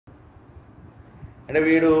అంటే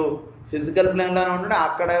వీడు ఫిజికల్ ప్లేన్లోనే ఉంటుంటే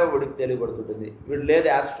అక్కడే వీడికి తెలియబడుతుంటుంది. వీడు లేదు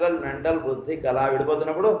యాస్ట్రల్, మెంటల్, బుద్ధి అలా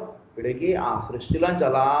విడిపోతున్నప్పుడు వీడికి ఆ సృష్టిలోంచి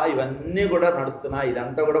అలా ఇవన్నీ కూడా నడుస్తున్నాయి.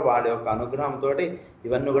 ఇదంతా కూడా వాడి యొక్క అనుగ్రహంతో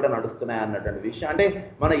ఇవన్నీ కూడా నడుస్తున్నాయి అన్నటువంటి విషయం. అంటే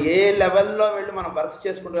మనం ఏ లెవెల్లో వెళ్ళి మనం వర్క్స్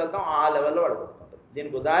చేసుకుంటూ వెళ్తాం ఆ లెవెల్లో వాడికి వస్తుంటుంది.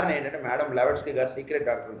 దీనికి ఉదాహరణ ఏంటంటే మేడం లెవెట్స్కి గారు సీక్రెట్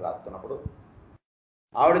డాక్టర్ని రాస్తున్నప్పుడు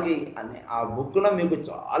ఆవిడకి ఆ బుక్లో మీకు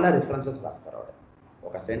చాలా రిఫరెన్సెస్ రాస్తారు. ఆవిడ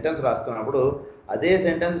ఒక సెంటెన్స్ రాస్తున్నప్పుడు అదే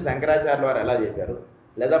సెంటెన్స్ శంకరాచార్య వారు ఎలా చెప్పారు,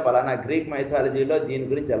 లేదా పలానా గ్రీక్ మైథాలజీలో దీని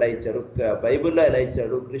గురించి ఎలా ఇచ్చారు, బైబిల్లో ఎలా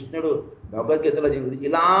ఇచ్చాడు, కృష్ణుడు భగవద్గీతలో దీని గురించి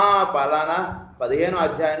ఇలా పలానా 15వ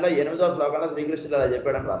అధ్యాయంలో 8వ శ్లోకంలో శ్రీకృష్ణుడు అలా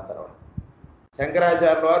చెప్పాడని రాస్తారు ఆవిడ.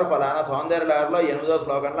 శంకరాచార్య వారు పలానా సౌందర్యలహరిలో 8వ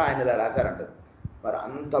శ్లోకంలో ఆయన ఇలా రాశారంటారు. మరి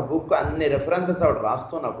అంత బుక్ అన్ని రెఫరెన్సెస్ ఆవిడ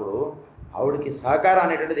రాస్తున్నప్పుడు ఆవిడకి సహకారం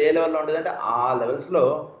అనేటువంటిది ఏ లెవెల్లో ఉండేదంటే ఆ లెవెల్స్లో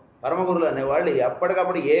పరమగురులు అనేవాళ్ళు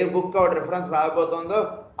ఎప్పటికప్పుడు ఏ బుక్ ఆవిడ రిఫరెన్స్ రాకపోతుందో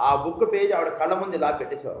ఆ బుక్ పేజ్ ఆవిడ కళ్ళ ముందు ఇలా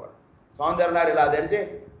పెట్టేసేవారు. సౌందర్యలహరి ఇలా తెరిచి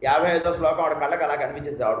 55వ శ్లోకం ఆవిడ కళ్ళకి అలా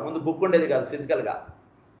కనిపించేది. ఆవిడ ముందు బుక్ ఉండేది కాదు ఫిజికల్గా.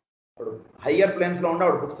 ఇప్పుడు హయ్యర్ ప్లేన్స్లో ఉండి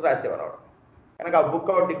ఆవిడ బుక్స్ రాసేవారు ఆవిడ. కనుక ఆ బుక్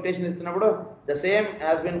ఆవిడ డిక్టేషన్ ఇస్తున్నప్పుడు the same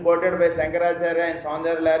has been quoted by Shankaracharya and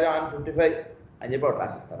Soundarya Lahari on 55 అని చెప్పి ఆవిడ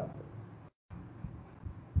రాసిస్తారు.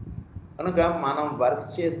 కనుక మనం వర్క్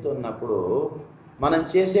చేస్తున్నప్పుడు మనం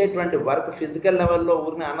చేసేటువంటి వర్క్ ఫిజికల్ లెవెల్లో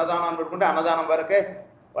ఊరిని అన్నదానం పెట్టుకుంటే అన్నదానం వరకే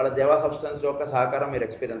వాళ్ళ దేవా సబ్స్టెన్స్ యొక్క సహకారం మీరు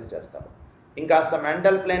ఎక్స్పీరియన్స్ చేస్తారు. ఇంకాస్త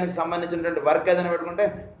మెంటల్ ప్లేన్కి సంబంధించినటువంటి వర్క్ ఏదైనా పెట్టుకుంటే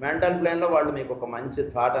మెంటల్ ప్లేన్లో వాళ్ళు మీకు ఒక మంచి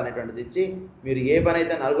థాట్ అనేటువంటిది ఇచ్చి మీరు ఏ పని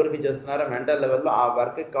అయితే నలుగురికి చేస్తున్నారో మెంటల్ లెవెల్లో ఆ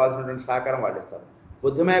వర్క్కి కావాల్సినటువంటి సహకారం వాళ్ళు ఇస్తారు.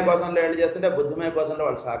 బుద్ధిమయ కోసంలో వెళ్ళి చేస్తుంటే బుద్ధిమయ కోసంలో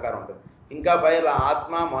వాళ్ళ సహకారం ఉంటుంది. ఇంకా పై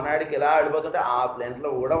ఆత్మ మొనాడికి ఇలా వెళ్ళిపోతుంటే ఆ ప్లేన్స్లో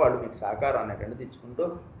కూడా వాళ్ళు మీకు సహకారం అనేటువంటిది ఇచ్చుకుంటూ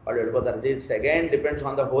వాళ్ళు వెళ్ళిపోతారు. It's again depends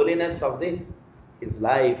on the holiness of the his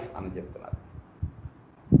life అని చెప్తున్నారు.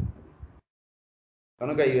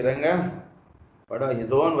 కనుక ఈ విధంగా వాడు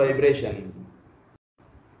his own vibration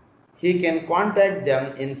he can contact them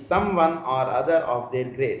in some one or other of their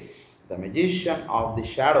grace. The magician of the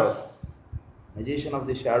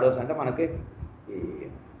shadows అంటే మనకి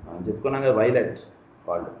మనం చెప్పుకున్నాం కదా వైలెట్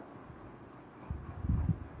వాళ్ళు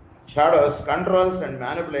shadows controls and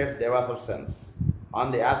manipulates deva substance on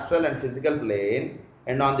the astral and physical plane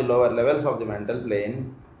and on the lower levels of the mental plane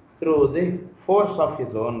through the force of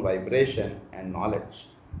his own vibration and knowledge,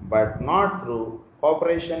 but not through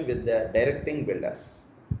cooperation with the directing builders.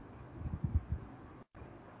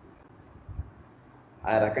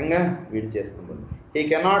 ఆ రకంగా వీడు చేసుకుంటుంది. He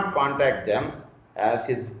cannot contact them as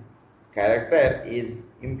his character is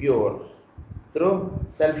impure through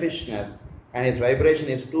selfishness and his vibration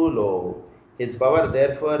is too low. His power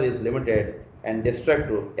therefore is limited and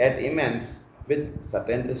destructive yet immense with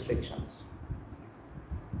certain restrictions.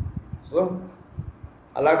 So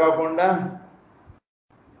అలా కాకుండా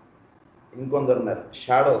ఇంకొందరు ఉన్నారు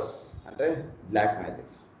shadows అంటే black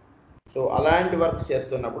magics. So అలాంటి works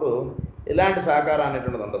చేస్తున్నప్పుడు ఇలాంటి సహకారం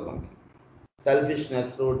అనేటువంటిది ఉండదు మనకి.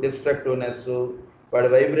 సెల్ఫిష్నెస్, డిస్ట్రక్టివ్నెస్, వాడి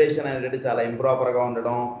వైబ్రేషన్ అనేటువంటి చాలా ఇంప్రాపర్గా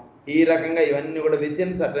ఉండడం, ఈ రకంగా ఇవన్నీ కూడా విత్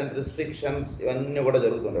ఇన్ సర్టెన్ రిస్ట్రిక్షన్స్ ఇవన్నీ కూడా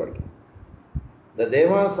జరుగుతుంది వాడికి. The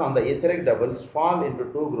devas on the etheric doubles fall into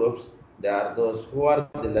two groups. They are those who are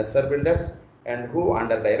the lesser builders and who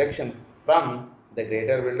under direction from the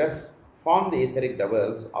greater builders form the etheric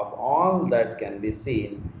doubles of all that can be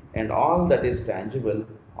seen and all that is tangible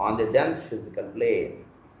on the dense physical plane.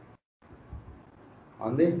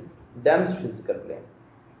 On the dense physical plane.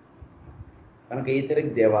 కనుక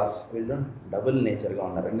etheric devas వీళ్ళు double నేచర్గా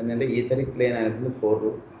ఉన్నారు. ఎందుకంటే etheric plane అనేది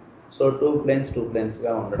 4, so 2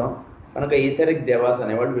 ప్లేన్స్గా ఉండడం. కనుక etheric devas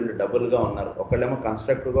అనేవాళ్ళు వీళ్ళు డబుల్గా ఉన్నారు. ఒకళ్ళేమో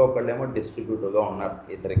కన్స్ట్రక్టివ్గా ఒకళ్ళేమో డిస్ట్రిబ్యూటివ్గా ఉన్నారు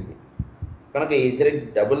ఈథరిక్కి. కనుక ఈథరిక్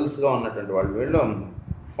డబుల్స్గా ఉన్నటువంటి వాళ్ళు వీళ్ళు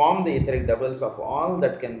form the etheric doubles of all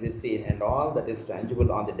that can be seen and all that is tangible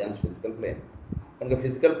on the dense physical plane. కనుక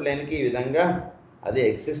ఫిజికల్ ప్లేన్కి ఈ విధంగా అదే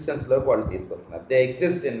ఎగ్జిస్టెన్స్లోకి వాళ్ళు తీసుకొస్తున్నారు. They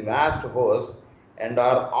exist in vast host and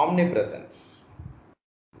are omnipresent.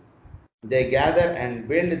 They gather and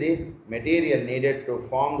build the material needed to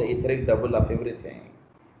form the etheric double of everything,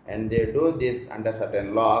 and they do this under certain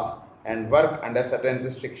laws and work under certain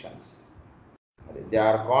restrictions. They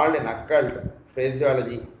are called in occult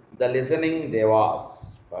phraseology the listening devas.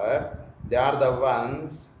 But they are the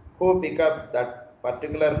ones who pick up that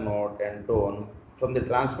particular note and tone from the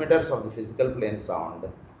transmitters of the physical plane sound,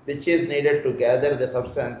 which is needed to gather the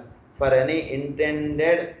substance for any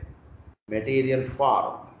intended material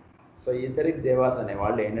form. So etheric devas అనే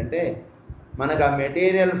వాళ్ళు ఏంటంటే మనకు ఆ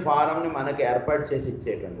material ఫారంని మనకి ఏర్పాటు చేసి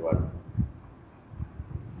ఇచ్చేటువంటి వాళ్ళు.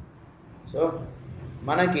 సో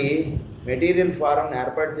మనకి మెటీరియల్ ఫారంని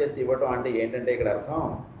ఏర్పాటు చేసి ఇవ్వటం అంటే ఏంటంటే ఇక్కడ అర్థం,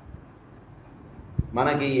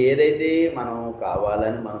 మనకి ఏదైతే మనం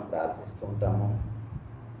కావాలని మనం ప్రార్థిస్తూ ఉంటామో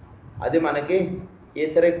అది మనకి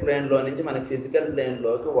ఈథరిక్ ప్లేన్లో నుంచి మనకి ఫిజికల్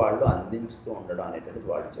ప్లేన్లోకి వాళ్ళు అందించుతూ ఉండడం అనేటువంటిది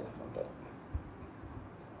వాళ్ళు చేస్తుంటారు.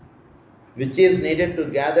 Which is needed to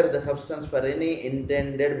gather the substance for any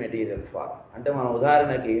intended material far. అంటే మన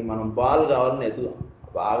ఉదాహరణకి మనం బాల్ కావాలని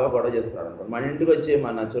బాగా గొడవ చేస్తున్నాడు అనుకో, మన ఇంటికి వచ్చి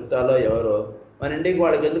మన చుట్టాలో ఎవరో మన ఇంటికి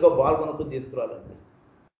వాళ్ళకి ఎందుకో బాల్ కొనుక్కుని తీసుకురావాలనిపిస్తుంది.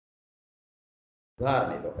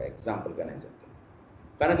 ఉదాహరణ, ఇది ఒక ఎగ్జాంపుల్గా నేను చెప్తాను.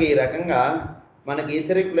 కనుక ఈ రకంగా మనకి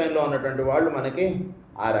ఈథరిక్ ప్లేన్లో ఉన్నటువంటి వాళ్ళు మనకి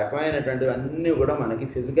ఆ రకమైనటువంటివి అన్నీ కూడా మనకి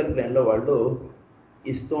ఫిజికల్ ప్లేన్లో వాళ్ళు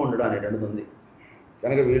ఇస్తూ ఉండడం అనేటువంటిది ఉంది.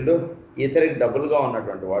 కనుక వీళ్ళు ఈథరిక్ డబుల్గా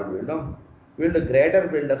ఉన్నటువంటి వాళ్ళు వీళ్ళు గ్రేటర్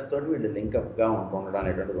బిల్డర్స్ తోటి వీళ్ళు లింకప్గా ఉండడం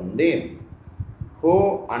అనేటువంటిది ఉంది. Who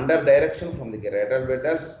under direction from the greater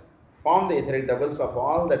builders form the etheric doubles of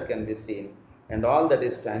all that can be seen and all that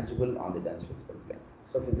is tangible on the dense physical plane.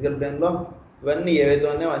 So physical ప్లేన్లో ఇవన్నీ ఏవైతే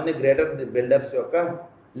ఉన్నాయో అన్ని గ్రేటర్ బిల్డర్స్ యొక్క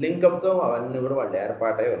లింకప్తో అవన్నీ కూడా వాళ్ళు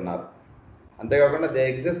ఏర్పాటై ఉన్నారు. అంతేకాకుండా they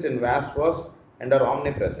exist in vast force and are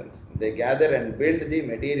omni presence. They gather and build the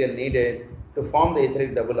material needed to form the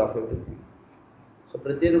etheric double of everything. So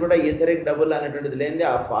ప్రతిదీ కూడా ఈథరిక్ డబుల్ అనేటువంటిది లేనిది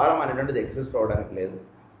ఆ ఫారం అనేటువంటిది ఎగ్జిస్ట్ అవ్వడానికి లేదు.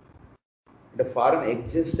 అంటే ఫారం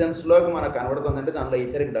ఎగ్జిస్టెన్స్లోకి మనకు కనబడుతుందంటే దానిలో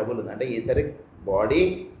ఈథరిక్ డబుల్ ఉంది. అంటే etheric body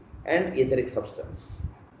and etheric substance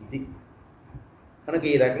ఇది. కనుక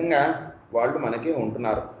ఈ రకంగా వాళ్ళు మనకి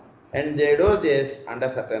ఉంటున్నారు. And they do this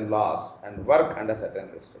under certain loss and work under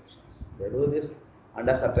certain restrictions. They do this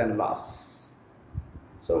under certain loss.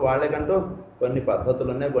 So వాళ్ళకంటూ కొన్ని పద్ధతులు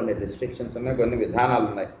ఉన్నాయి, కొన్ని రిస్ట్రిక్షన్స్ ఉన్నాయి, కొన్ని విధానాలు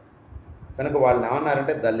ఉన్నాయి. కనుక వాళ్ళని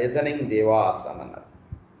ఏమన్నారంటే ద లిజనింగ్ దేవాస్ అని అన్నారు.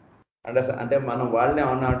 అంటే మనం వాళ్ళని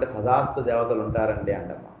ఏమన్నామంటే తదాస్తు దేవతలు ఉంటారండి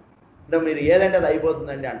అంటాం. అంటే మీరు ఏదంటే అది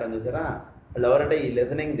అయిపోతుందండి అంటాం చూసారా. వాళ్ళు ఎవరంటే ఈ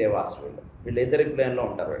లిజనింగ్ దేవాస్. వీళ్ళు ఈథరిక్ ప్లేన్లో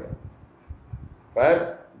ఉంటారు. వీళ్ళు for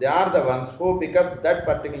they are the ones who pickup that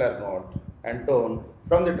particular note and tone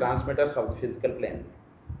from the transmitters of the physical plane.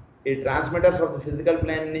 ఈ transmitters of the physical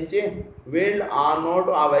plane నుంచి వీళ్ళు ఆ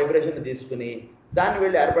నోటు ఆ వైబ్రేషన్ తీసుకుని దాన్ని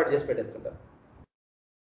వీళ్ళు ఏర్పాటు చేసి పెట్టేస్తుంటారు.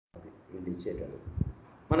 అది వీళ్ళు ఇచ్చేటప్పుడు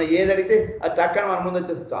మనం ఏది అడిగితే అది చక్కని మన ముందు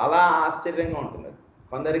వచ్చేసి చాలా ఆశ్చర్యంగా ఉంటుంది.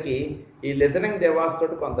 కొందరికి ఈ లిజనింగ్ దేవాస్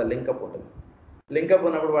తోటి కొంత లింకప్ ఉంటుంది. లింకప్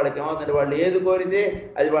ఉన్నప్పుడు వాళ్ళకి ఏమవుతుందంటే వాళ్ళు ఏది కోరితే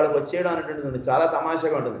అది వాళ్ళకి వచ్చేయడం అనేటువంటిది చాలా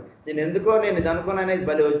తమాషాగా ఉంటుంది. నేను ఇది అనుకున్నానేది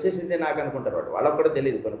బలి వచ్చేసింది నాకు అనుకుంటారు. వాళ్ళకి కూడా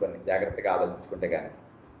తెలియదు కొన్ని జాగ్రత్తగా ఆలోచించుకుంటే కానీ.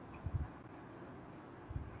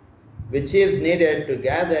 Which is needed to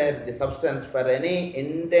gather the substance for any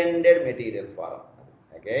intended material form.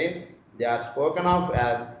 Again, they are spoken of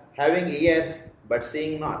as having ears but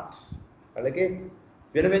seeing not. వాళ్ళకి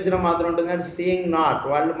వినిపించడం మాత్రం ఉంటుంది కానీ సీయింగ్ నాట్.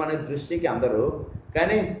 వాళ్ళు మన దృష్టికి అందరూ,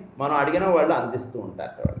 కానీ మనం అడిగిన వాళ్ళు అందిస్తూ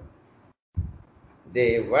ఉంటారు. వాళ్ళు they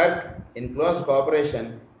work in close cooperation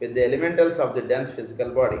with the elementals of the dense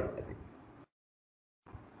physical body.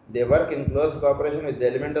 They work in close cooperation with the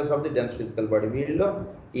elementals of the dense physical body. వీళ్ళు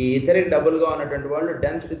ఈ ఈథరిక్ డబుల్గా ఉన్నటువంటి వాళ్ళు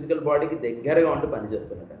డెన్స్ ఫిజికల్ బాడీకి దగ్గరగా ఉంటూ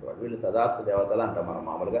పనిచేస్తున్నటువంటి వాళ్ళు. వీళ్ళు తదాస్తు దేవతలు అంటాం మనం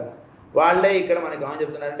మామూలుగా. వాళ్ళే ఇక్కడ మనకి ఏమని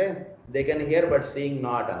చెప్తున్నారంటే they can hear but seeing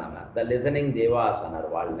not అని అన్నారు. ద లిజనింగ్ దేవాస్ అన్నారు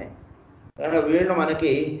వాళ్ళని. కనుక వీళ్ళు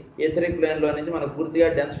మనకి ఈథరిక్ ప్లేన్లో నుంచి మనకు పూర్తిగా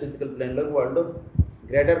డెన్స్ ఫిజికల్ ప్లేన్లోకి వాళ్ళు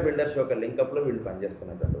గ్రేటర్ బిల్డర్స్ యొక్క లింకప్లో వీళ్ళు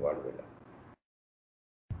పనిచేస్తున్నటువంటి వాళ్ళు. వీళ్ళు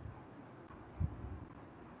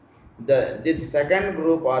this second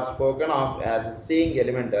group are spoken of as seeing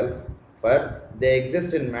elementals, for they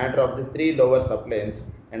exist in matter of the three lower subplanes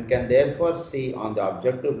and can therefore see on the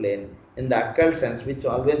objective plane in the occult sense, which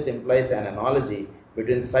always implies an analogy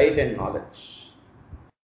between sight and knowledge.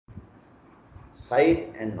 Sight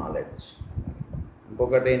and knowledge.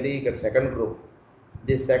 Inokati enti ikkada second group.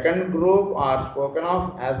 The second group are spoken of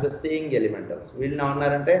as the seeing elementals. Veelna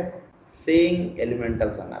annarante seeing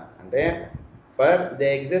elementals annar. Ante for they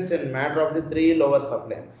exist in matter of the three lower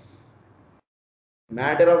subplanes.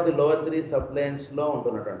 Matter of the lower three subplanes లో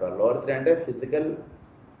ఉంటున్నటువంటి lower three అంటే physical,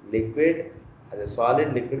 liquid, అదే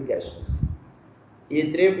solid, liquid, gases. ఈ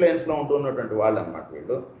three ప్లేన్స్లో ఉంటున్నటువంటి వాళ్ళు అన్నమాట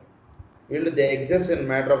వీళ్ళు they exist in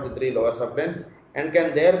matter of the three lower సబ్ప్లేన్స్ and can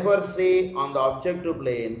therefore see on the objective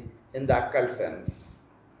plane in the occult sense,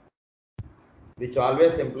 which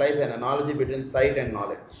always implies an analogy between site and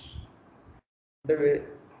knowledge. అంటే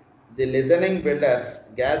the listening builders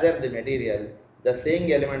gather the material, the seeing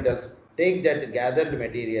elementals take that gathered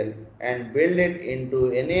material and build it into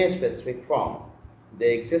any specific form. They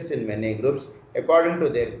exist in many groups according to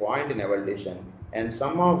their point in evolution, and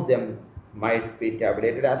some of them might be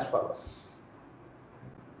tabulated as follows.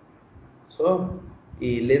 So,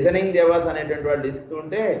 ఈ listening devas అనేటువంటి వాళ్ళు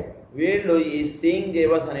ఇస్తుంటే వీళ్ళు ఈ seeing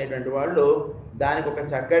devas అనేటువంటి వాళ్ళు దానికి ఒక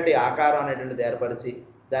చక్కటి ఆకారం అనేటువంటిది ఏర్పరిచి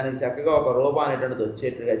దానికి చక్కగా ఒక రూపం అనేటువంటిది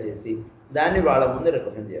వచ్చేట్టుగా చేసి దాన్ని వాళ్ళ ముందు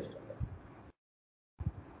రిప్రజెంట్ చేస్తుంటారు.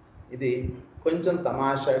 ఇది కొంచెం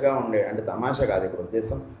తమాషాగా ఉండే, అంటే తమాషా కాదు ఇక్కడ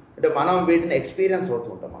ఉద్దేశం, అంటే మనం వీటిని ఎక్స్పీరియన్స్ అవుతూ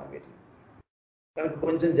ఉంటాం. మనం వీటిని కనుక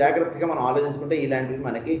కొంచెం జాగ్రత్తగా మనం ఆలోచించుకుంటే ఇలాంటివి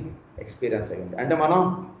మనకి ఎక్స్పీరియన్స్ అయ్యింది. అంటే మనం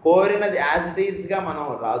కోరినది యాజ్ ఇట్ ఈజ్గా మనం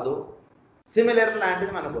రాదు, సిమిలర్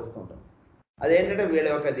లాంటిది మనకు వస్తుంటుంది. అదేంటంటే వీళ్ళ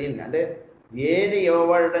యొక్క దీన్ని అంటే ఏది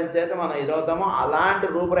ఇవ్వబడటం చేత మనం ఇదవుతామో అలాంటి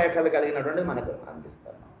రూపురేఖలు కలిగినటువంటిది మనకు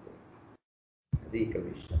అందిస్తారు. అది ఇక్కడ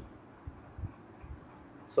విషయం.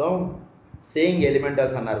 సో సీయింగ్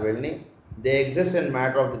ఎలిమెంటల్స్ అన్నారు వీళ్ళని. They exist in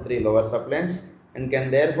matter of the 3 lower subplanes and can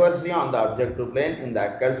therefore see on the objective plane in the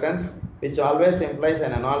occult sense, which always implies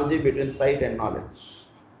an analogy between sight and knowledge.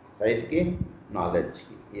 Sight ki knowledge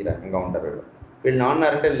ki ee rakanga untaru వీళ్ళు. వీళ్ళు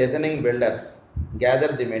ఏమన్నారంటే listening builders gather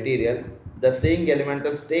the material, the seeing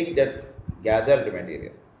elementals take that gathered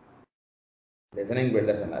material. Listening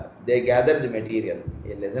builders అన్నారు. They gather the material.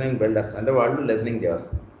 ఈ listening builders అంటే వాళ్ళు listening devas.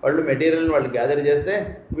 వాళ్ళు మెటీరియల్ని వాళ్ళు గ్యాదర్ చేస్తే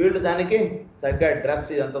వీళ్ళు దానికి చక్కగా డ్రెస్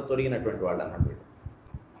ఇదంతా తొడిగినటువంటి వాళ్ళు అన్నట్టు.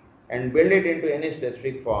 And build it in to any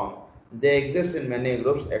specific form. They exist in many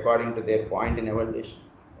groups according to their point in evolution.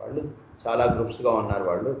 వాళ్ళు చాలా గ్రూప్స్గా ఉన్నారు.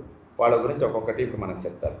 వాళ్ళ గురించి ఒక్కొక్కటి ఇప్పుడు మనకు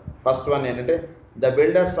చెప్తారు. ఫస్ట్ వన్ ఏంటంటే the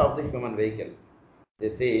builders of the human vehicle.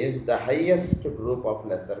 This is the highest group of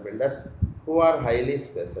lesser builders who are highly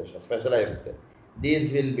specialised. These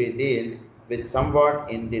will be dealt with some what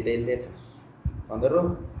in detail later. కొందరు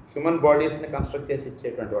హ్యూమన్ బాడీస్ని కన్స్ట్రక్ట్ చేసి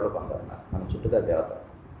ఇచ్చేటువంటి వాళ్ళు కొందరు ఉన్నారు మన చుట్టూగా దేవత.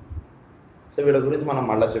 So వీళ్ళ గురించి మనం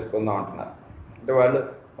మళ్ళీ చెప్పుకుందాం అంటున్నారు. అంటే వాళ్ళు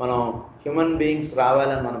మనం హ్యూమన్ బీయింగ్స్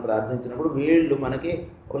రావాలని మనం ప్రార్థించినప్పుడు వీళ్ళు మనకి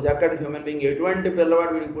ఒక చక్కటి హ్యూమన్ బీయింగ్, ఎటువంటి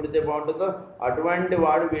పిల్లవాడు వీడికి పుడితే బాగుంటుందో అటువంటి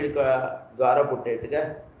వాడు వీడికి ద్వారా పుట్టేట్టుగా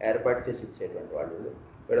ఏర్పాటు చేసి ఇచ్చేటువంటి వాళ్ళు.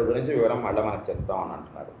 వీళ్ళ గురించి వివరం మళ్ళీ మనకు చెప్తామని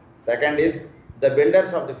అంటున్నారు. Second is the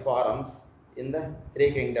builders of the forms in the 3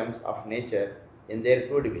 kingdoms of nature in there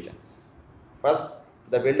 2 divisions. First,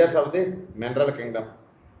 the builders of the mineral kingdom.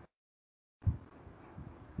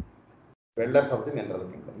 Builders of the mineral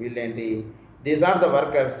kingdom. వీళ్ళేంటి? These are the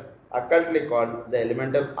workers occultly called the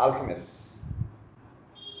elemental alchemists.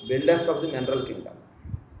 Builders of the mineral kingdom.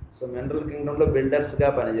 So mineral కింగ్డమ్లో బిల్డర్స్గా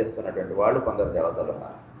పనిచేస్తున్నటువంటి వాళ్ళు కొందరు దేవతలు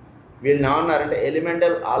ఉన్నారు. వీళ్ళని ఏమన్నారంటే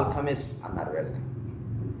elemental Alchemist అన్నారు వీళ్ళని.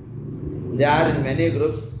 They are in many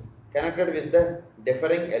groups connected with the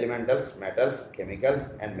differing elementals, metals, chemicals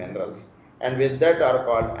and minerals. And with that are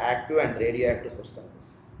called active and radioactive substances.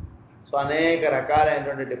 So అనేక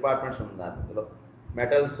రకాలైనటువంటి డిపార్ట్మెంట్స్ ఉన్నారు ఇందులో.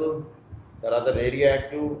 మెటల్స్, తర్వాత రేడియో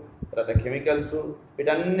యాక్టివ్, తర్వాత కెమికల్స్,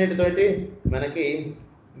 వీటన్నిటితోటి మనకి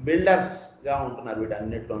బిల్డర్స్గా ఉంటున్నారు.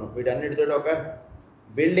 వీటన్నిటితోటి ఒక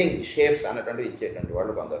బిల్డింగ్ షేప్స్ అన్నటువంటి ఇచ్చేటువంటి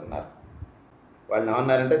వాళ్ళు కొందరు ఉన్నారు. వాళ్ళు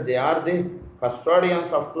ఏమన్నారంటే they are the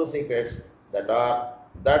custodians of 2 secrets that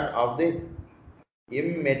of the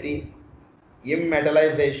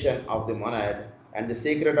immetallization of the monad and the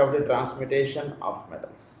secret of the transmutation of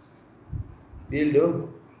metals. వీళ్ళు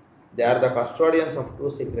they are the custodians of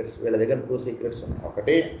 2 secrets. వీళ్ళ దగ్గర 2 secrets ఉన్నాయి.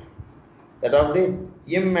 ఒకటి that of the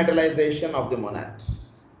immetallization of the monad.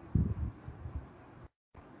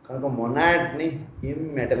 కనుక మొనాడ్ని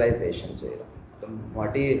ఇమ్మెటలైజేషన్ చేయడం,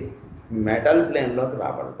 వాటి metal ప్లేన్లోకి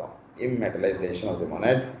రాబడతాం. ఇమ్మెటలైజేషన్ of the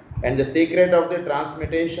monad and the secret of the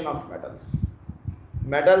transmutation of metals.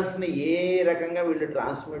 మెటల్స్ని ఏ రకంగా వీళ్ళు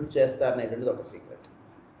ట్రాన్స్మిట్ చేస్తారనేటువంటిది ఒక సీక్రెట్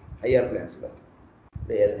హయ్యర్ ప్లేన్స్లో.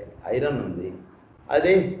 ఐరన్ ఉంది,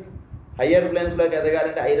 అది హయ్యర్ ప్లేన్స్లోకి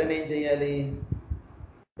ఎదగాలంటే ఐరన్ ఏం చేయాలి?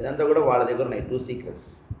 ఇదంతా కూడా వాళ్ళ దగ్గర ఉన్నాయి 2 secrets.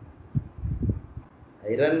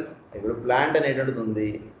 ఐరన్ ఇప్పుడు ప్లాంట్ అనేటువంటిది ఉంది.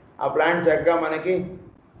 ఆ ప్లాంట్ చక్కగా మనకి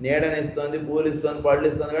నీడనిస్తుంది, పూలు ఇస్తుంది, పళ్ళు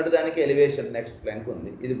ఇస్తుంది, కాబట్టి దానికి ఎలివేషన్ నెక్స్ట్ ప్లాంట్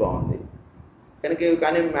ఉంది. ఇది బాగుంది కనుక.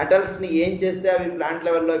 కానీ మెటల్స్ని ఏం చేస్తే అవి ప్లాంట్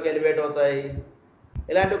లెవెల్లోకి ఎలివేట్ అవుతాయి?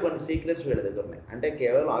 ఇలాంటి కొన్ని సీక్రెట్స్ వీళ్ళ దగ్గర ఉన్నాయి. అంటే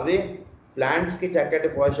కేవలం అవి ప్లాంట్స్కి చక్కటి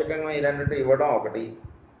పోషకంగా ఇలాంటి ఇవ్వడం ఒకటి,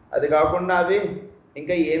 అది కాకుండా అవి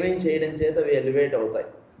ఇంకా ఏమేం చేయడం చేత అవి ఎలివేట్ అవుతాయి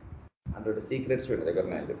అంటే సీక్రెట్స్ వీళ్ళ దగ్గర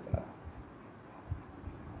ఉన్నాయని చెప్తున్నారు.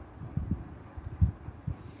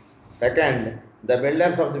 Second, the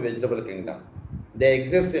builders of the vegetable Kingdom. They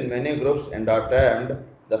exist in many groups and are termed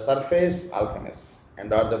the surface Alchemist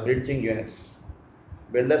and are the bridging units.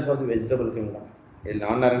 Builders of the vegetable Kingdom వీళ్ళు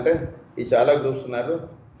ఏమన్నారంటే ఈ చాలా గ్రూప్స్ ఉన్నారు.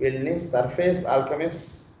 వీళ్ళని surface Alchemist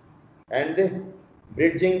and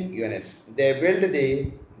bridging units. They build the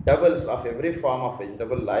doubles of every form of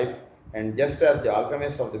vegetable life, and just as the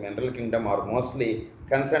alchemists of the mineral kingdom are mostly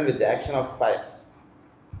concerned with the action of fire,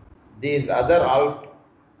 these other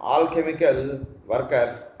alchemical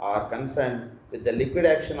workers are concerned with the liquid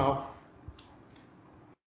action of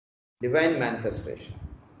divine manifestation.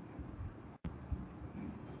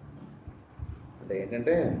 అంటే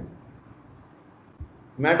ఏంటంటే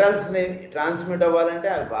మెటల్స్ని transmit అవ్వాలంటే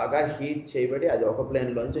అవి బాగా heat చేయబడి అది ఒక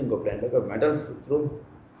ప్లేన్లోంచి ఇంకో ప్లేన్లోకి metals through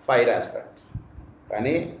fire aspect.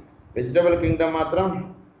 కానీ వెజిటబుల్ కింగ్డమ్ మాత్రం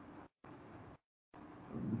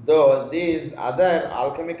though these other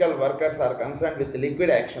alchemical workers are concerned with the liquid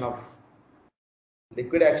action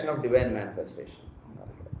of divine manifestation.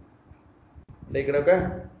 ఇక్కడ ఒక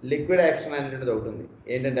లిక్విడ్ యాక్షన్ అనేటువంటిది ఒకటి ఉంది.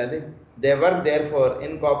 ఏంటంటే అది they work there four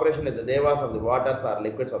in cooperation with the devas of the waters are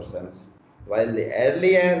liquid substance, while the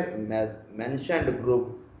earlier mentioned group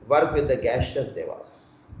work with the gaseous devas.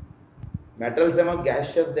 Metals ఏమో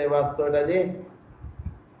gaseous devas తోటి అది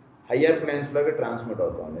హయ్యర్ ప్లేన్స్లోకి ట్రాన్స్మిట్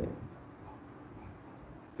అవుతుంది.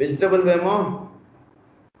 Vegetable ఏమో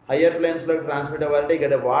higher ప్లేన్స్లోకి transmit అవ్వాలంటే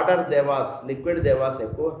ఇక్కడ water devas, liquid devas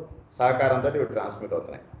ఎక్కువ సహకారంతో ఇవి ట్రాన్స్మిట్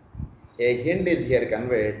అవుతున్నాయి. A hint is here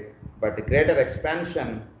conveyed, but greater expansion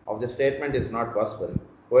of the statement is not possible,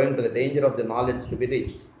 owing to the danger of the knowledge to be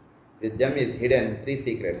reached. With them is hidden three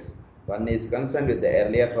secrets. One is concerned with the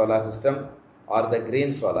earlier solar system or the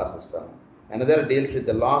green solar system. Another deals with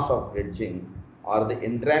the laws of bridging or the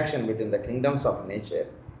interaction between the kingdoms of nature.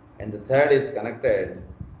 And the third is connected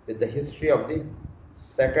with the history of the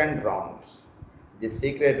second rounds. This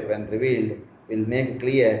secret, when revealed, will make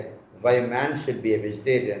clear why man should be a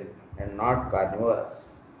vegetarian and not carnivorous.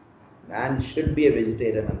 Man should be a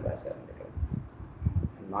vegetarian and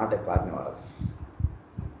not a carnivorous.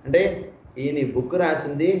 అంటే ఈయన ఈ book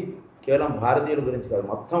రాసింది కేవలం భారతీయుల గురించి కాదు,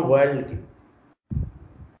 మొత్తం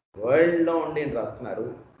వరల్డ్లో ఉండి రాస్తున్నారు.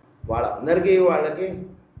 వాళ్ళకి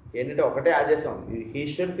ఏంటంటే ఒకటే ఆదేశం, he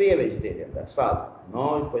should be A vegetarian, that's all, no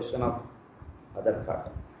question of other thought.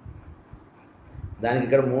 దానికి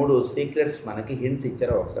ఇక్కడ 3 సీక్రెట్స్ మనకి హింట్స్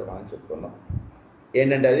ఇచ్చారో ఒకసారి మనం చెప్పుకుందాం.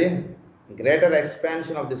 ఏంటంటే అది greater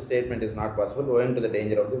expansion of the statement is not possible ఓయింగ్ to the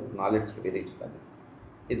danger of the knowledge to be reached.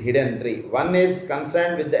 Is hidden 3. One is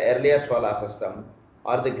concern with the earlier solar system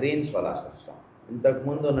are the green solar system.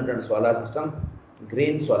 ఇంతకుముందు ఉన్నటువంటి solar system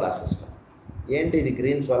green solar system. ఏంటి ఇది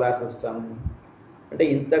green solar system అంటే,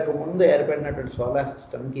 ఇంతకు ముందు ఏర్పడినటువంటి solar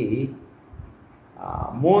సిస్టమ్కి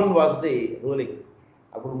moon was the ruling.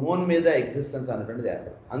 అప్పుడు మూన్ మీద ఎగ్జిస్టెన్స్ అనేటువంటిది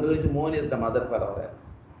ఏర్పడింది. అందుగురించి moon is the mother for hour earth.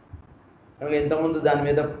 ఇంతకుముందు దాని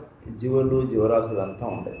మీద జీవులు జీవరాశులు అంతా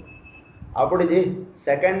ఉండేది. అప్పుడు ఇది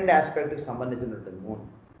సెకండ్ ఆస్పెక్ట్కి సంబంధించినటువంటి మూన్.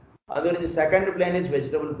 అది గురించి second plane is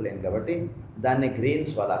vegetable plane కాబట్టి దాన్ని గ్రీన్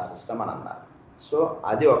సోలార్ సిస్టమ్ అని అన్నారు. సో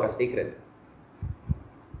అది ఒక secret.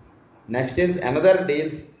 Next is another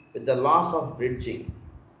deals with the loss of bridging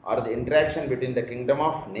are the interaction between the Kingdom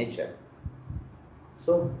of nature.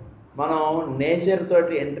 So మనం నేచర్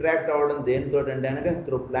తోటి ఇంటరాక్ట్ అవ్వడం దేనితోటి అంటే కనుక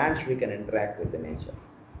through plants we can interact with the nature.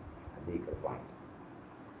 అది ఇక్కడ పాయింట్.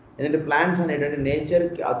 ఎందుకంటే ప్లాంట్స్ అనేటువంటి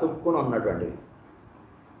నేచర్కి అతుక్కుని ఉన్నటువంటివి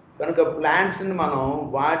కనుక ప్లాంట్స్ని మనం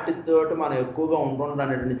వాటితోటి మనం ఎక్కువగా ఉంటుండ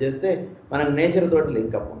అనేటువంటి చేస్తే మనకు నేచర్ తోటి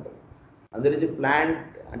లింకప్ ఉంటుంది. అందుగురించి ప్లాంట్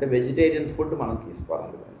అంటే వెజిటేరియన్ ఫుడ్ మనం తీసుకోవాలి.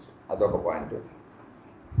 అందుగురించి అదొక point.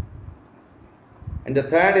 And the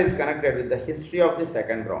third is connected with the history of the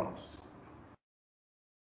second rounds.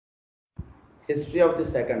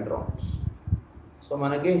 So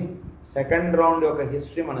మనకి సెకండ్ రౌండ్ యొక్క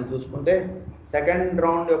హిస్టరీ మనం చూసుకుంటే, సెకండ్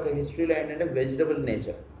రౌండ్ యొక్క హిస్టరీలో ఏంటంటే వెజిటబుల్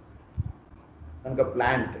నేచర్ కనుక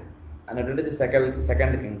ప్లాంట్ అనేటువంటిది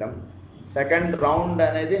సెకండ్ కింగ్డమ్. సెకండ్ రౌండ్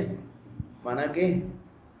అనేది మనకి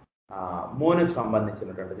మూన్కి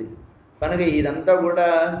సంబంధించినటువంటిది కనుక ఇదంతా కూడా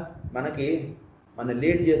మన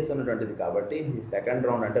లీడ్ చేస్తున్నటువంటిది కాబట్టి ఈ సెకండ్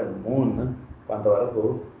రౌండ్ అంటే మూన్ కొంతవరకు.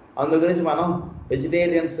 అందు గురించి మనం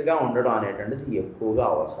వెజిటేరియన్స్గా ఉండడం అనేటువంటిది ఎక్కువగా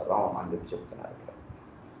అవసరం అని చెప్పి చెప్తున్నారు ఇక్కడ.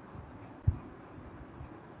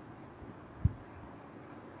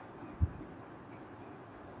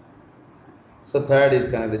 So third is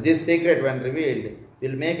connected. This secret, when revealed,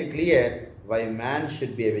 will make clear why man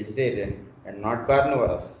should be a vegetarian and not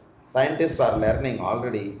carnivorous. Scientists are learning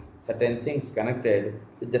already certain things connected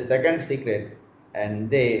with the second secret, and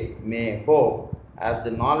they may hope, as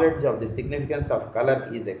the knowledge of the significance of color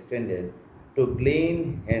is extended, to glean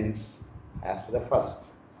hints as to the first.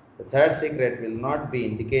 The third secret will not be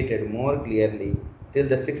indicated more clearly till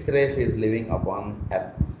the sixth race is living upon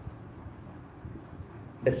earth.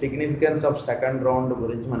 The significance of second round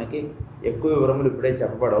గురించి మనకి ఎక్కువ వివరములు ఇప్పుడే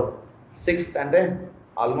చెప్పబడవు. Sixth అంటే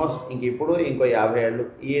almost ఇప్పుడు ఇంకో 50 ఏళ్ళు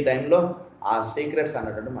ఈ టైంలో ఆ సీక్రెట్స్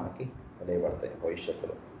అన్నట్టు మనకి తెలియబడతాయి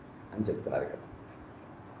భవిష్యత్తులో అని చెప్తున్నారు ఇక్కడ.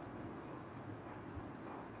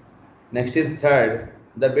 Next is third,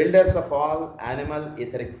 the builders of all animal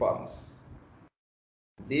etheric forms.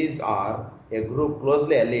 These are A group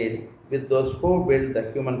closely allied with those who build the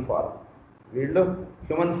human form. వీళ్ళు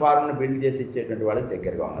హ్యూమన్ ఫార్మ్ని బిల్డ్ చేసి ఇచ్చేటువంటి వాళ్ళకి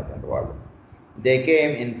దగ్గరగా ఉన్నటువంటి వాళ్ళు. They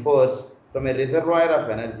came in force from A reservoir of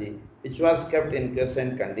energy which was kept in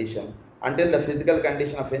quiescent condition until the physical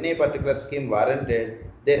condition of any particular scheme warranted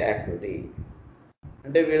there activity.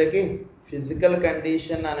 అంటే వీళ్ళకి physical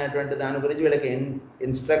condition అనేటువంటి దాని గురించి వీళ్ళకి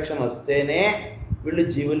ఇన్స్ట్రక్షన్ వస్తేనే వీళ్ళు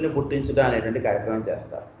జీవుల్ని పుట్టించడం అనేటువంటి కార్యక్రమం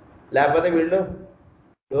చేస్తారు. లేకపోతే వీళ్ళు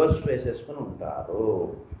డోర్స్ వేసేసుకుని ఉంటారు.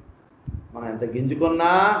 మనం ఎంత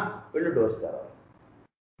గింజుకున్నా వీళ్ళు డోర్స్ తెరవాలి.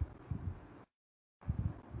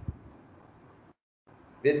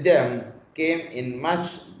 With them came in much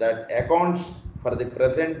that accounts for the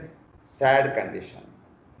present sad condition.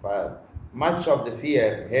 For much of the fear,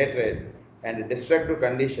 hatred, and destructive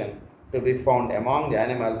condition to be found among the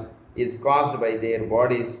animals is caused by their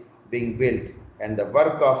bodies being built and the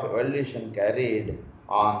work of evolution carried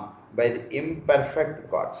on by the imperfect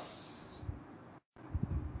gods.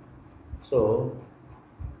 So,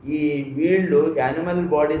 ఈ వీళ్ళు animal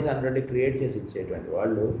bodies అన్నటువంటి create చేసి ఇచ్చేటువంటి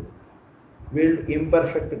వాళ్ళు వీళ్ళు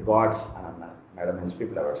imperfect God's అని అన్నారు madam HP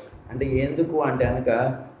flowers. అంటే ఎందుకు అంటే కనుక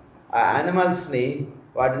ఆ యానిమల్స్ని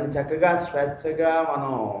వాటిని చక్కగా స్వేచ్ఛగా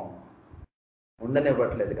మనం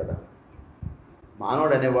ఉండనివ్వట్లేదు కదా.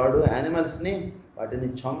 మానవుడు అనేవాడు యానిమల్స్ని వాటిని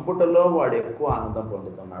చంపుటలో వాడు ఎక్కువ ఆనందం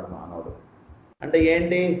పొందుతున్నాడు మానవుడు. అంటే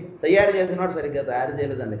ఏంటి, తయారు చేసినవాడు సరిగ్గా తయారు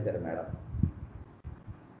చేయలేదండి సరే madam.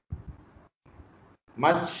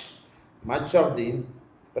 much of the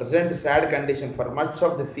present sad condition, for much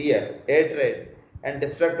of the fear, hatred and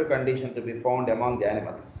destructive condition to be found among the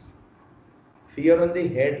animals. Fear ఉంది,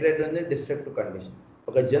 హేట్రెడ్ ఉంది, డిస్ట్రక్టివ్ కండిషన్.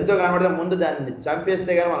 ఒక జంతువు కనబడితే ముందు దాన్ని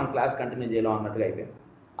చంపేస్తే కానీ మనం క్లాస్ కంటిన్యూ చేయలేం అన్నట్టుగా అయిపోయింది.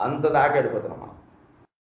 అంత దాకా వెళ్ళిపోతున్నాం మనం.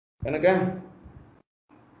 కనుక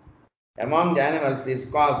among the animals is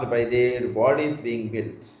caused by their bodies being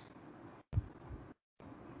built.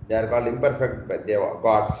 They are called imperfect by their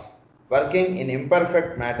gods, working in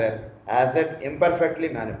imperfect matter as it imperfectly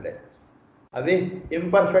manipulated. అవి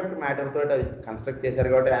ఇంపర్ఫెక్ట్ మ్యాటర్ తోటి అవి కన్స్ట్రక్ట్ చేశారు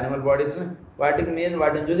కాబట్టి యానిమల్ బాడీస్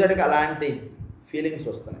వాటిని చూసేటికి అలాంటి ఫీలింగ్స్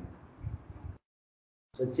వస్తున్నాయి.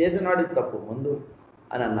 So చేసిన వాడికి తప్పు ముందు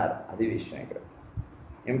అని అన్నారు. అది విషయం ఇక్కడ.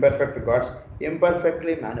 ఇంపర్ఫెక్ట్ గాడ్స్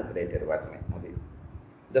ఇంపర్ఫెక్ట్లీ మ్యానిపులేటెడ్ వాటిని. అది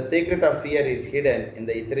the secret of fear is hidden in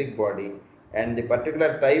the etheric body and the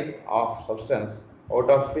particular type of substance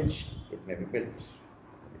out of which it may be built.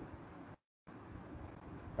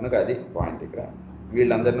 కనుక అది పాయింట్ ఇక్కడ.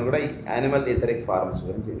 వీళ్ళందరినీ కూడా యానిమల్ ఇథరిక్ ఫార్మ్స్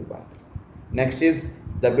గురించి ఇది point. Next is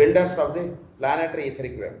the builders of the planetary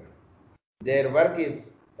etheric web. Their work is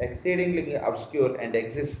exceedingly obscure and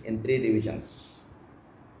exist in 3 divisions.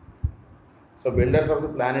 So builders of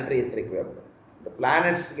the planetary etheric web,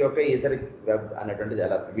 planets యొక్క etheric web అనేటువంటిది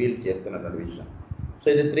ఎలా వీళ్ళు చేస్తున్నటువంటి విషయం. So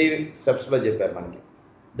ఇది 3 steps చెప్పారు మనకి.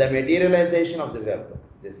 The materialisation of the web,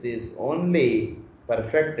 this is only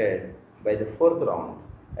perfected by the 4th round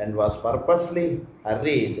and was purposely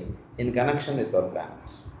hurried in connection with our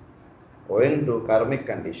planets, owing to karmic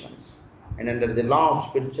conditions and under the law of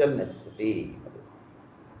spiritual necessity.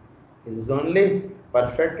 This is only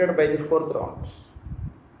perfected by the 4th round.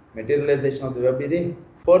 Materialization of the web ఇది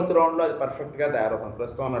 4th round లో అది పర్ఫెక్ట్గా తయారవుతుంది.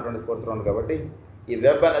 ప్రస్తుతం ఉన్నటువంటి 4th round కాబట్టి ఈ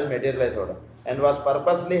web అనేది మెటీరియలైజ్ అవ్వడం. and was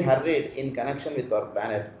purposely hurried in connection with our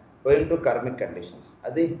planet owing to karmic conditions.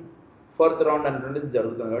 అది 4th round అనేటువంటిది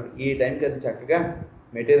జరుగుతుంది కాబట్టి ఈ టైంకి అది చక్కగా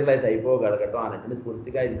మెటీరియలైజ్ అయిపోగలగటం అనేటువంటిది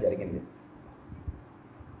పూర్తిగా ఇది జరిగింది.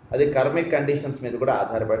 అది కర్మిక్ కండిషన్స్ మీద కూడా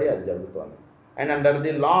ఆధారపడి అది జరుగుతోంది. And under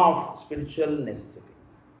the law of spiritual necessity,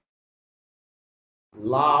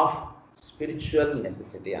 law of spiritual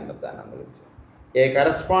necessity అన్నది దాని గురించి. ఏ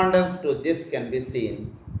correspondence to this can be seen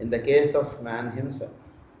in the case of man himself.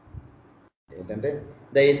 ఏంటంటే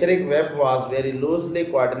the etheric web was very loosely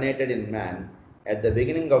coordinated in man at the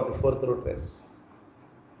beginning of the 4th root race.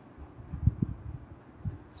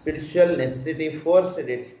 Spiritual necessity forced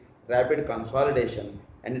its rapid consolidation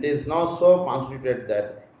and it is now so constituted that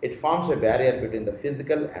it forms a barrier between the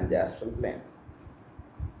physical and the astral plane.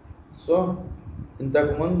 So,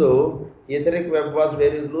 intaku mundu etheric web was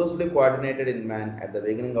very loosely coordinated in man at the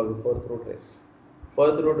beginning of the 4th root race.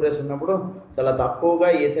 4th root race ఉన్నప్పుడు చాలా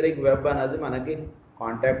తక్కువగా etheric web అనేది మనకి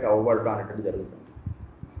contact అవ్వబడటం అనేటువంటి జరుగుతుంది.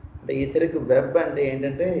 అంటే etheric web అంటే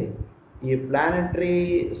ఏంటంటే ఈ ప్లానెటరీ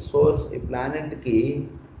సోర్స్, ఈ ప్లానెట్కి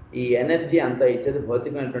ఈ ఎనర్జీ అంతా ఇచ్చేది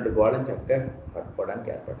భౌతికమైనటువంటి గోడని చక్కగా పట్టుకోవడానికి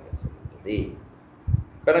ఏర్పాటు చేస్తుంది.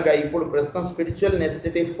 కనుక ఇప్పుడు ప్రస్తుతం spiritual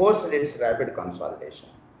necessity force it's rapid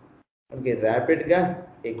consolidation. మనకి ర్యాపిడ్గా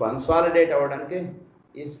ఈ కన్సాలిడేట్ అవ్వడానికి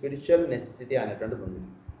ఈ స్పిరిచువల్ నెసెసిటీ అనేటువంటిది ఉంది.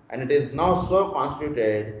 And it is now so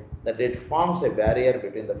constituted that it forms a barrier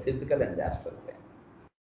between the physical and astral plane.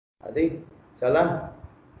 అది చాలా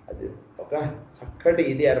అది ఒక చక్కటి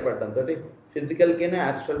ఇది ఏర్పడడంతో ఫిజికల్కి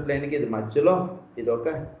ఆస్ట్రల్ ప్లేన్కి ఇది మధ్యలో ఇది ఒక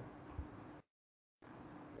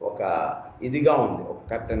ఇదిగా ఉంది, ఒక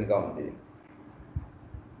కర్టన్గా ఉంది.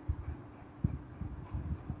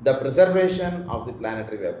 The preservation of the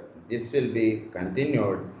planetary web, this will be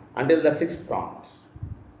continued until the 6th round.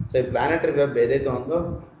 So ఈ ప్లానెటరీ వెబ్ ఏదైతే ఉందో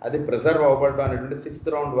అది ప్రిజర్వ్ అవ్వబడడం అనేటువంటి 6th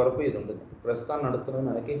round వరకు ఇది ఉంటుంది. ప్రస్తుతం నడుస్తున్నది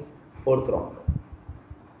మనకి 4th round.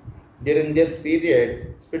 During this period,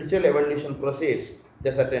 spiritual evolution proceeds with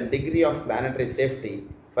a certain degree of planetary safety,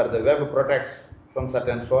 for the web protects from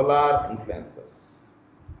certain solar influences.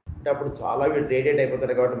 అంటే అప్పుడు చాలా రేడియేట్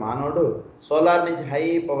అయిపోతాడు కాబట్టి మానవుడు సోలార్ నుంచి హై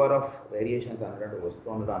పవర్ ఆఫ్ రేడియేషన్స్ అనేటువంటి వస్తూ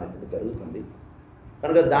ఉండడం అనేటువంటి జరుగుతుంది.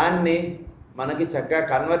 కనుక దాన్ని మనకి చక్కగా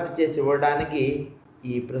కన్వర్ట్ చేసి ఇవ్వడానికి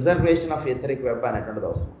ఈ ప్రిజర్వేషన్ ఆఫ్ ఎథరిక్ వెబ్ అనేటువంటిది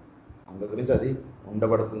అవసరం. అందు గురించి అది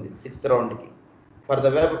ఉండబడుతుంది 6th రౌండ్కి. For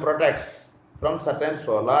the web protects from certain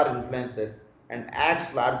solar influences and acts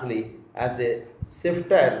largely as a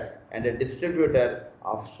sifter and a distributor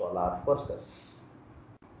of solar forces.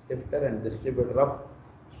 Sifter and distributor of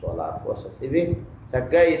solar forces. ఇవి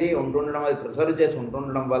చక్కగా ఇది ఉంటుండడం, అది preserve చేసి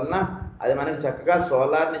ఉంటుండడం వలన అది మనకి చక్కగా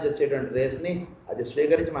సోలార్ నుంచి వచ్చేటువంటి రేస్ని అది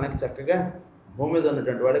స్వీకరించి మనకి చక్కగా భూమి మీద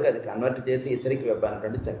ఉన్నటువంటి వాడికి అది కన్వర్ట్ చేసి ఇతరికి వెబ్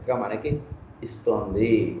అనేటువంటి చక్కగా మనకి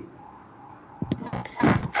ఇస్తోంది.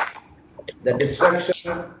 The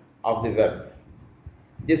destruction of the web.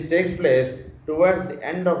 This takes place towards the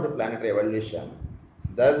end of the planetary evolution,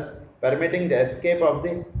 thus permitting the escape of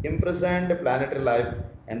the imprisoned planetary life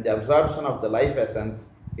and the absorption of the life essence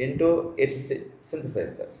into its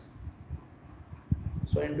synthesizer.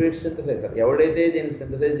 So into its synthesizer. ఎవడైతే దీన్ని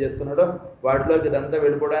synthesise చేస్తున్నాడో వాటిలోకి ఇదంతా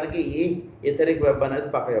వెళ్ళిపోవడానికి ఈ etheric web అనేది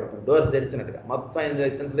పక్క జరుగుతుంది. డోర్ తెరిచినట్టుగా మొత్తం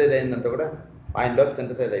సింథసైజ్ అయిందంటే కూడా ఆయనలోకి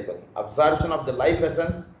సింథసైజ్ అయిపోతుంది. Absorption of the life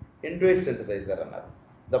essence into its synthesizer అన్నారు.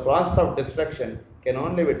 The process of destruction can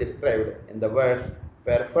only be described in the words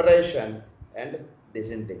perforation and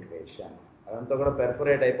disintegration. అదంతా కూడా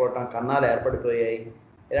పెర్ఫొరేట్ అయిపోవటం, కన్నాలు ఏర్పడిపోయాయి,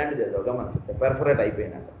 ఇలాంటిది ఏదో గమనిస్తే పెర్ఫొరేట్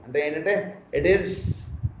అయిపోయినట్టు. అంటే ఏంటంటే it is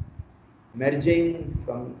merging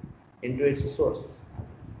from into its source.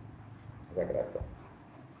 అక్కడ అర్థం.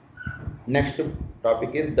 Next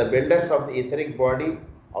topic is the builders of the etheric body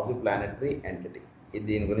of the planetary entity. ఇది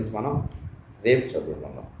దీని గురించి మనం రేపు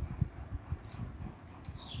చదువుకుందాం.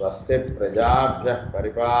 స్వస్తి ప్రజాభ్యః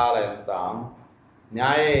పరిపాలయంతాం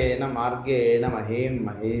న్యాయేన మార్గేణ మహీం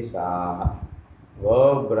మహీషాః గో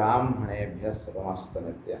బ్రాహ్మణేభ్యః శుభమస్తు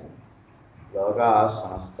నిత్యం. లోకాః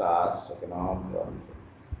సమస్తాః సుఖినో భవంతు.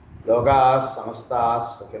 లోకాః సమస్తాః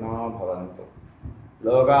సుఖినో భవంతు.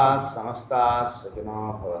 లోకాః సమస్తాః సుఖినో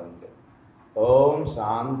భవంతు. ఓం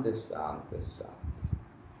శాంతి శాంతి శాంతి.